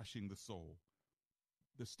 refreshing the soul.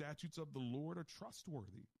 The statutes of the Lord are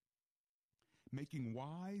trustworthy, making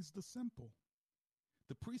wise the simple.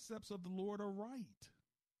 The precepts of the Lord are right,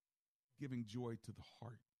 giving joy to the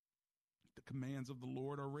heart. The commands of the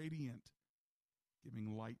Lord are radiant,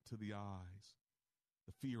 giving light to the eyes.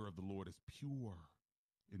 The fear of the Lord is pure,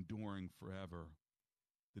 enduring forever.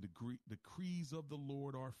 The decrees of the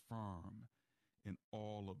Lord are firm, and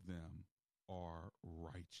all of them are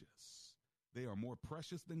righteous. They are more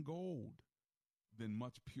precious than gold, than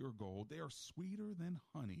much pure gold. They are sweeter than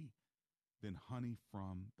honey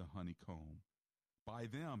from the honeycomb. By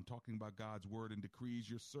them, talking about God's word and decrees,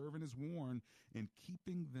 your servant is warned. In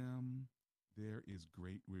keeping them, there is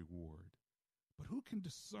great reward. But who can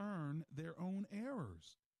discern their own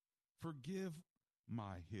errors? Forgive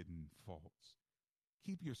my hidden faults.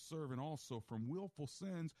 Keep your servant also from willful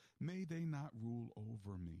sins. May they not rule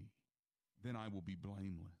over me. Then I will be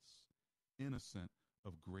blameless, innocent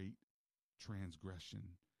of great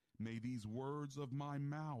transgression. May these words of my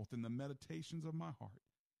mouth and the meditations of my heart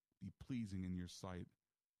be pleasing in your sight,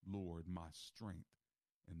 Lord, my strength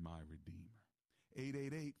and my Redeemer.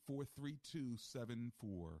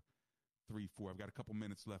 888-432-7434. I've got a couple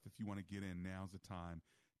minutes left. If you want to get in, now's the time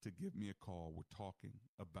to give me a call. We're talking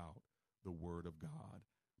about the Word of God.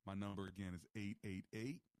 My number again is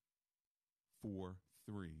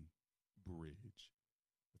 888-43-BRIDGE.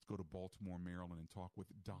 Let's go to Baltimore, Maryland, and talk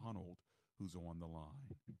with Donald, who's on the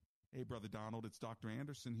line. Hey, Brother Donald, it's Dr.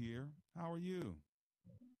 Anderson here. How are you?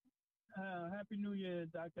 Happy New Year,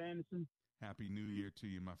 Dr. Anderson. Happy New Year to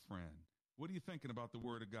you, my friend. What are you thinking about the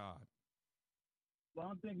Word of God? Well,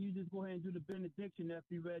 I'm thinking you just go ahead and do the benediction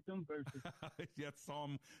after you read them verses. That's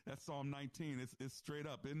Psalm 19. It's straight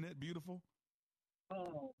up, isn't it beautiful?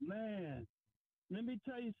 Oh, man. Let me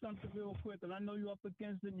tell you something real quick, and I know you're up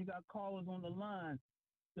against it and you got callers on the line.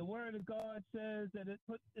 The Word of God says that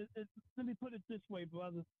let me put it this way,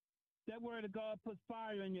 brother. That Word of God puts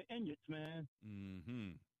fire in your ingots, man.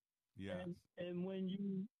 Mm-hmm. Yes.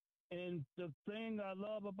 And the thing I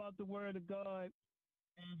love about the Word of God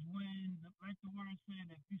is when, like the word said,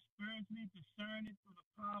 if you spiritually discern it through the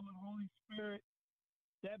power of the Holy Spirit,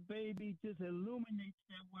 that baby just illuminates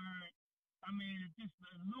that word. I mean, it just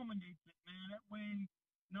illuminates it, man. That way,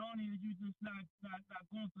 not only are you just not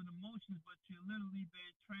going through the motions, but you're literally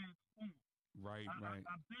being transformed. Right.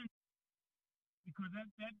 I've been, because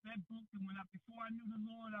that book, before I knew the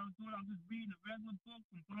Lord, I was just reading a regular book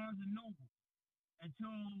from Barnes and Noble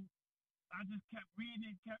until I just kept reading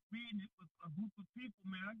it with a group of people,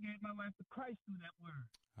 man. I gave my life to Christ through that word.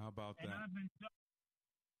 How about that? And I've been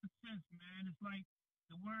since, man. It's like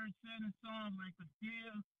the word said in Psalms, like the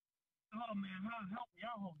deer. Oh, man, help me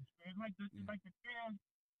out, Holy Spirit. It's like the deer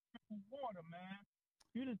in water, man.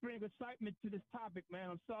 You just bring excitement to this topic,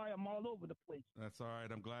 man. I'm sorry I'm all over the place. That's all right.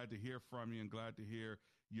 I'm glad to hear from you and glad to hear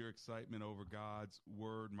your excitement over God's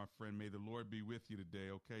word, my friend. May the Lord be with you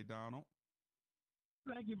today. Okay, Donald?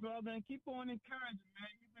 Thank you, brother. And keep on encouraging, man.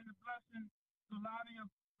 You've been a blessing to a lot of your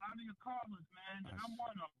callers, man. And I'm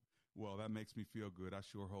one of them. Well, that makes me feel good. I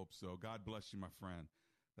sure hope so. God bless you, my friend.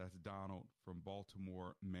 That's Donald from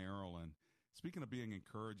Baltimore, Maryland. Speaking of being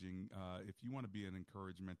encouraging, if you want to be an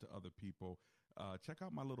encouragement to other people, check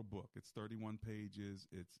out my little book. It's 31 pages.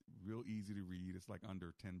 It's real easy to read. It's like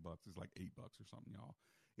under $10. It's like $8 or something, y'all.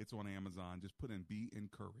 It's on Amazon. Just put in Be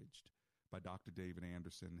Encouraged by Dr. David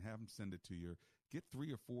Anderson. Have them send it to you. Get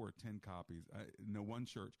 3 or 4 or 10 copies. One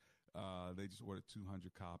church, they just ordered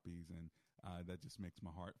 200 copies, and that just makes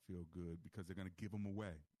my heart feel good because they're going to give them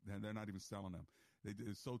away. They're not even selling them.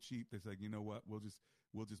 It's so cheap. They say, you know what?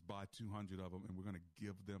 We'll just buy 200 of them, and we're going to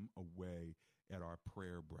give them away at our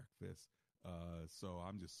prayer breakfast. So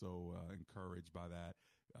I'm just so encouraged by that.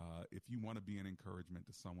 If you want to be an encouragement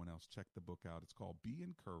to someone else, check the book out. It's called Be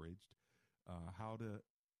Encouraged, How to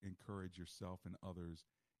Encourage Yourself and Others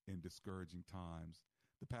in Discouraging Times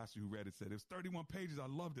the pastor who read it said, it was 31 pages. I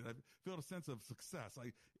loved it. I felt a sense of success.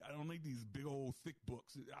 I don't need these big old thick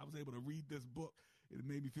books. I was able to read this book. It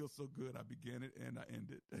made me feel so good. I began it and I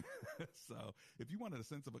ended. So if you wanted a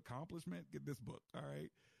sense of accomplishment, get this book. All right.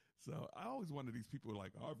 So I always wonder, these people are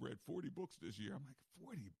like, oh, I've read 40 books this year. I'm like,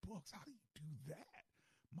 40 books? How do you do that?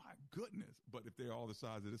 My goodness. But if they're all the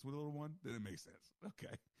size of this little one, then it makes sense.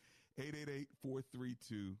 Okay.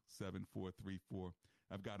 888-432-7434.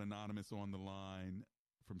 I've got Anonymous on the line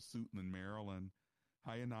from Suitland, Maryland.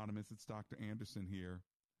 Hi, Anonymous. It's Dr. Anderson here.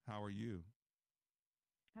 How are you?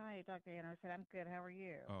 Hi, Dr. Anderson. I'm good. How are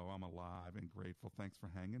you? Oh, I'm alive and grateful. Thanks for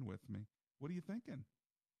hanging with me. What are you thinking?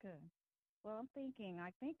 Good. Well, I think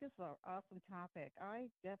this is an awesome topic. I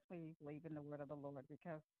definitely believe in the word of the Lord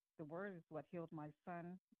because the word is what healed my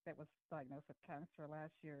son that was diagnosed with cancer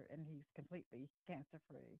last year, and he's completely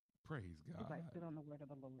cancer-free. Praise God. Because I stood on the word of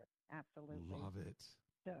the Lord. Absolutely. Love it.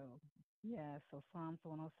 So, so Psalms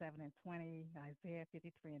 107 and 20, Isaiah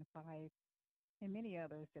 53 and 5, and many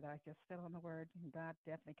others that I just stood on the word, and God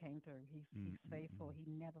definitely came through. He's faithful. He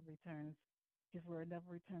never returns. His word never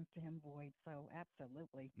returns to him void. So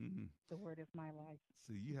absolutely, the word is my life.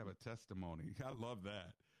 See, you have a testimony. I love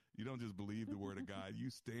that. You don't just believe the word of God. You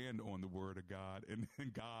stand on the word of God, and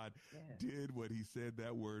God did what he said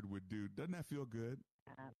that word would do. Doesn't that feel good?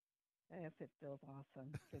 Yes, it feels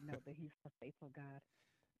awesome to know that he's a faithful God.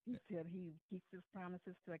 He said he keeps his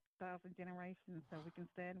promises to 1,000 generations, so we can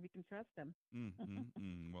stand, we can trust him.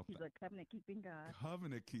 Well, he's a covenant-keeping God.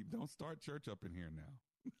 Don't start church up in here now.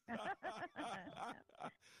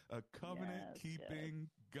 A covenant-keeping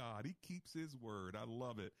God. He keeps his word. I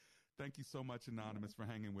love it. Thank you so much, Anonymous, for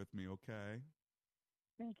hanging with me, okay?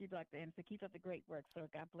 Thank you, Dr. Anderson. Keep up the great work, sir.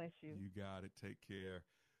 God bless you. You got it. Take care.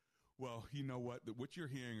 Well, you know what? What you're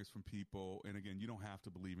hearing is from people, and again, you don't have to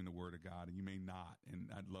believe in the word of God, and you may not, and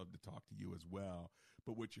I'd love to talk to you as well.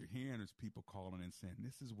 But what you're hearing is people calling and saying,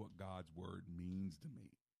 this is what God's word means to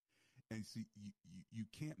me. And see, you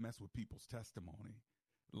can't mess with people's testimony.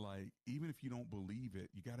 Like, even if you don't believe it,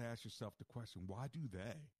 you got to ask yourself the question, why do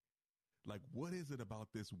they? Like, what is it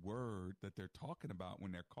about this word that they're talking about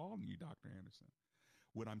when they're calling you, Dr. Anderson?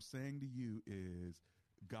 What I'm saying to you is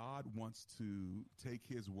God wants to take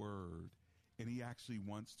his word, and he actually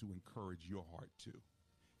wants to encourage your heart too.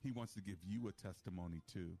 He wants to give you a testimony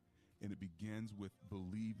too. And it begins with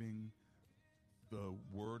believing the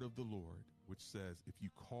word of the Lord, which says, if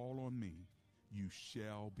you call on me, you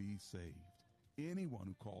shall be saved. Anyone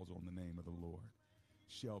who calls on the name of the Lord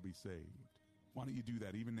shall be saved. Why don't you do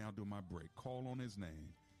that even now during my break? Call on his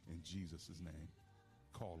name in Jesus' name.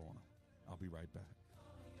 Call on him. I'll be right back.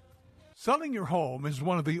 Selling your home is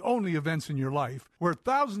one of the only events in your life where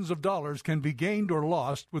thousands of dollars can be gained or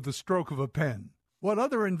lost with the stroke of a pen. What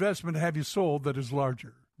other investment have you sold that is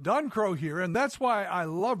larger? Don Crow here, and that's why I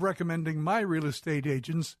love recommending my real estate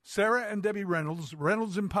agents, Sarah and Debbie Reynolds,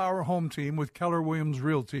 Reynolds Empower Home Team with Keller Williams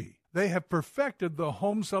Realty. They have perfected the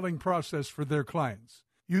home selling process for their clients.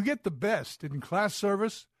 You get the best in class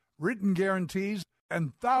service, written guarantees,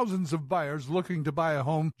 and thousands of buyers looking to buy a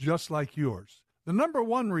home just like yours. The number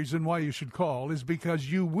one reason why you should call is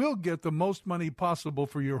because you will get the most money possible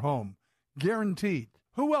for your home. Guaranteed.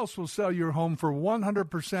 Who else will sell your home for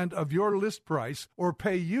 100% of your list price or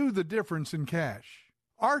pay you the difference in cash?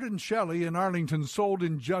 Art and Shelley in Arlington sold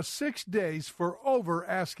in just 6 days for over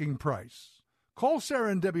asking price. Call Sarah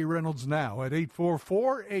and Debbie Reynolds now at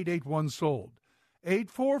 844-881-SOLD.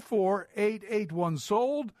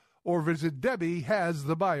 844-881-SOLD or visit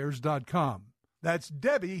DebbieHasTheBuyers.com. That's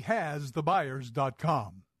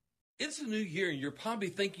DebbieHasTheBuyers.com. It's a new year and you're probably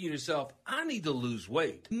thinking to yourself, I need to lose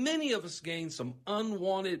weight. Many of us gained some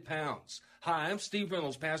unwanted pounds. Hi, I'm Steve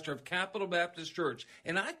Reynolds, pastor of Capital Baptist Church,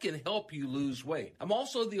 and I can help you lose weight. I'm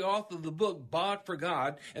also the author of the book, Bod for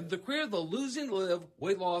God, and the creator of the Losing to Live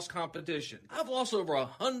weight loss competition. I've lost over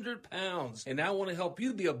 100 pounds, and I want to help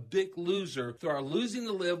you be a big loser through our Losing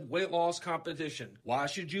to Live weight loss competition. Why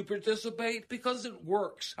should you participate? Because it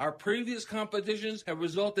works. Our previous competitions have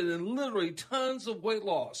resulted in literally tons of weight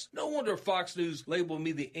loss. No wonder Fox News labeled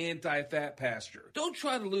me the anti-fat pastor. Don't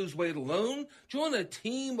try to lose weight alone. Join a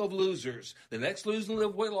team of losers. The next Lose and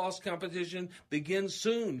Live weight loss competition begins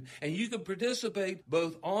soon, and you can participate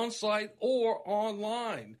both on-site or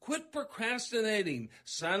online. Quit procrastinating.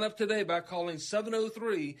 Sign up today by calling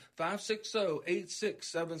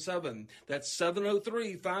 703-560-8677. That's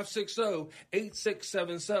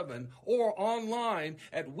 703-560-8677, or online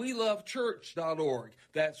at welovechurch.org.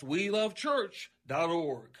 That's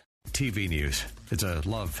welovechurch.org. TV news. It's a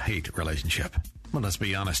love-hate relationship. Well, let's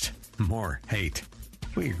be honest. More hate.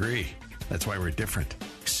 We agree. That's why we're different.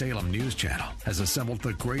 Salem News Channel has assembled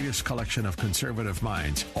the greatest collection of conservative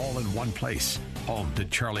minds all in one place. Home to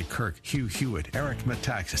Charlie Kirk, Hugh Hewitt, Eric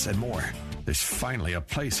Metaxas, and more. There's finally a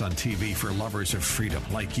place on TV for lovers of freedom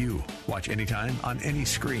like you. Watch anytime on any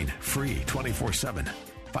screen, free 24/7.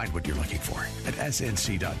 Find what you're looking for at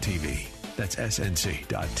snc.tv. That's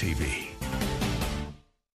snc.tv.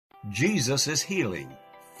 Jesus is healing.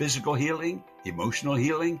 Physical healing, emotional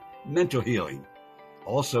healing, mental healing.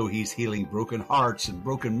 Also, he's healing broken hearts and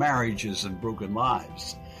broken marriages and broken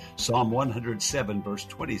lives. Psalm 107 verse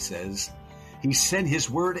 20 says, He sent His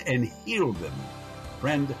word and healed them.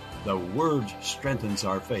 Friend, the word strengthens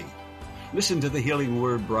our faith. Listen to the Healing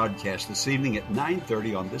Word broadcast this evening at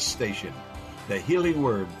 9:30 on this station. The Healing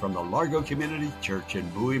Word from the Largo Community Church in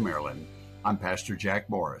Bowie, Maryland. I'm Pastor Jack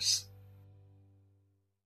Morris.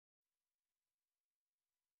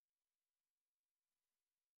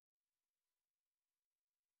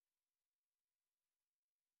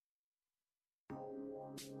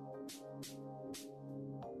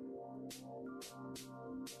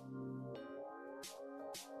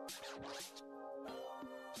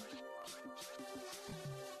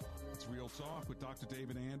 It's Real Talk with Dr.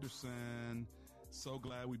 David Anderson. So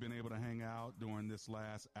glad we've been able to hang out during this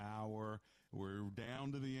last hour. We're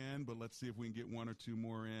down to the end, but let's see if we can get one or two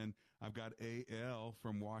more in. I've got A.L.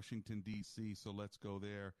 from Washington, D.C., so let's go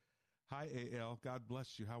there. Hi, A.L. God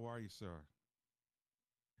bless you. How are you, sir?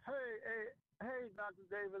 Hey, Dr.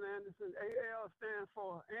 David Anderson. AL stands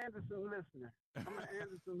for Anderson Listener. I'm an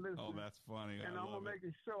Anderson listener. Oh, that's funny. And I'm going to make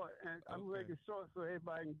it short. And I'm going to make it short so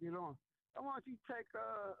everybody can get on. I want you to take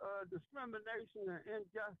discrimination and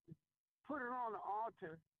injustice, put it on the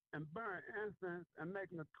altar, and burn incense and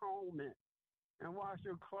make an atonement, and wash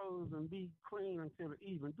your clothes and be clean until the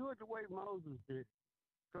evening. Do it the way Moses did.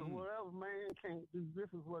 Because whatever man can't do,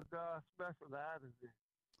 this is what God specializes in.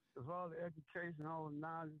 Because all the education, all the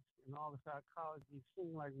knowledge, and all the psychology, it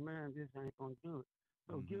seems like, man, this ain't going to do it.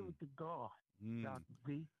 So give it to God, Dr.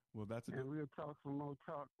 B. Well, that's a and we'll talk some more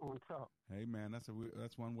talk on top. Hey, man, that's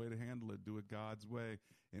one way to handle it. Do it God's way.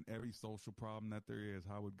 In every social problem that there is,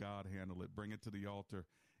 how would God handle it? Bring it to the altar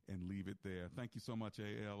and leave it there. Thank you so much,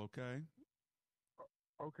 A.L., okay?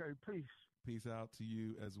 Okay, peace. Peace out to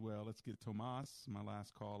you as well. Let's get Tomas, my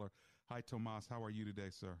last caller. Hi, Tomas. How are you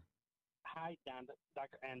today, sir? Hi,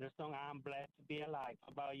 Dr. Anderson. I'm blessed to be alive.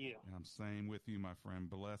 How about you? I'm same with you, my friend.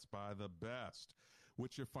 Blessed by the best.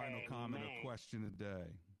 What's your final comment or question today?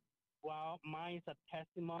 Well, mine is a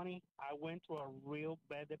testimony. I went through a real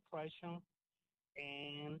bad depression,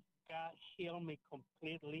 and God healed me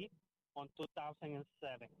completely on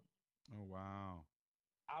 2007. Oh, wow.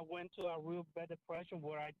 I went to a real bad depression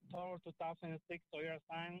where I totaled 2006 Toyota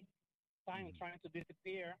sign trying to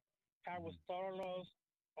disappear. Car was total loss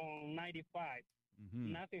on 95.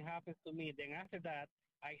 Nothing happens to me. Then after that,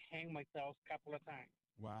 I hang myself a couple of times.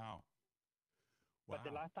 Wow. But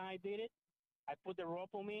the last time I did it, I put the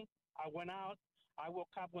rope on me. I went out. I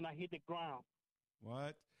woke up when I hit the ground.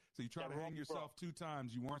 What? So you tried to hang yourself 2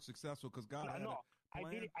 times. You weren't successful because God had a plan?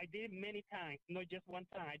 I did it many times, not just one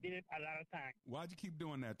time. I did it a lot of times. Why'd you keep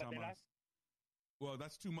doing that, Thomas? Well,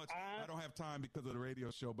 that's too much. I don't have time because of the radio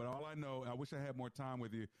show, but all I know, I wish I had more time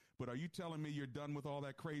with you. But are you telling me you're done with all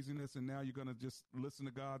that craziness and now you're going to just listen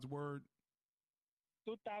to God's word?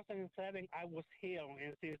 2007, I was healed.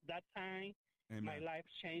 And since that time, my life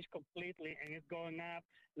changed completely, and it's going up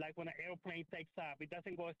like when an airplane takes off. It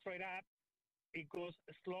doesn't go straight up. It goes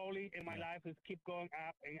slowly, and my life is keep going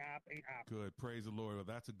up and up and up. Good. Praise the Lord. Well,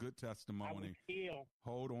 that's a good testimony. I was healed.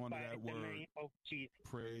 Hold on to that word. In the name of Jesus.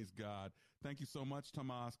 Praise God. Thank you so much,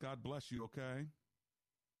 Tomas. God bless you, okay?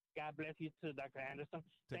 God bless you too, Dr. Anderson.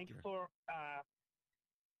 Thank you for, I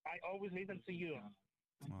always listen to you.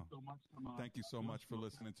 Thank you so much for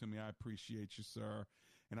listening to me. I appreciate you, sir.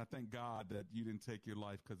 And I thank God that you didn't take your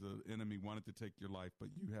life because the enemy wanted to take your life, but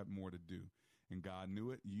you have more to do. And God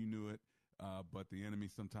knew it. You knew it. But the enemy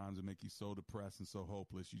sometimes will make you so depressed and so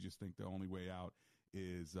hopeless. You just think the only way out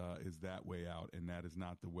is that way out. And that is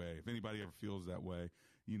not the way. If anybody ever feels that way,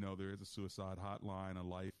 you know, there is a suicide hotline, a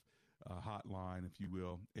life hotline, if you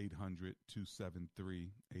will,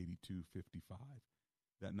 800-273-8255.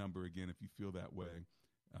 That number again, if you feel that way,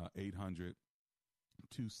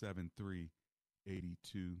 800-273-8255.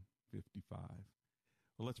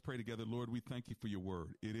 Well, let's pray together. Lord, we thank you for your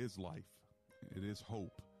word. It is life. It is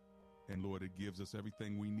hope. And Lord, it gives us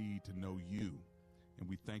everything we need to know you. And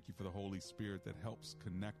we thank you for the Holy Spirit that helps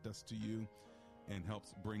connect us to you and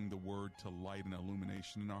helps bring the word to light and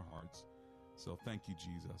illumination in our hearts. So thank you,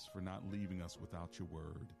 Jesus, for not leaving us without your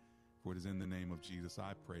word. For it is in the name of Jesus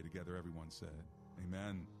I pray together. Everyone said,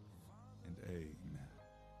 amen and amen.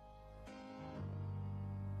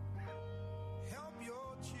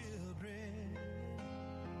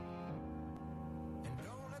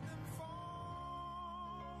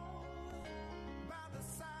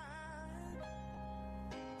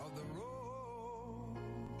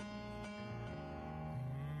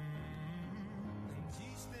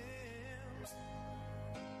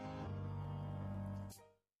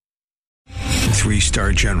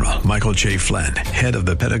 3-star general Michael J. Flynn, head of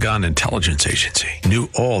the Pentagon Intelligence Agency, knew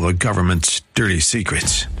all the government's dirty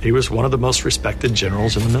secrets. He was one of the most respected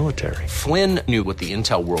generals in the military. Flynn knew what the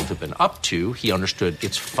intel world had been up to. He understood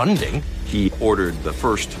its funding. He ordered the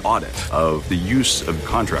first audit of the use of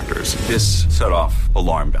contractors. This set off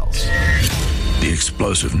alarm bells. The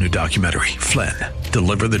explosive new documentary, Flynn,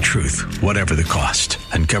 Deliver the Truth, Whatever the Cost,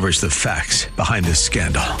 uncovers the facts behind this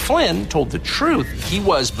scandal. Flynn told the truth. He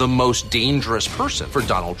was the most dangerous person for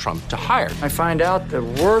Donald Trump to hire. I find out the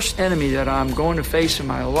worst enemy that I'm going to face in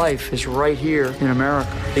my life is right here in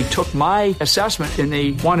America. They took my assessment and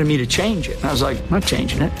they wanted me to change it. And I was like, I'm not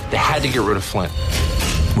changing it. They had to get rid of Flynn.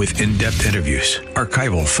 With in-depth interviews,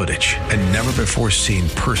 archival footage, and never-before-seen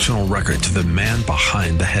personal records of the man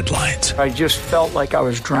behind the headlines. I just felt like I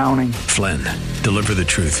was drowning. Flynn, Deliver the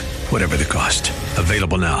Truth, Whatever the Cost.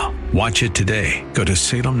 Available now. Watch it today. Go to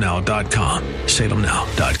salemnow.com.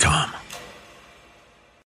 salemnow.com.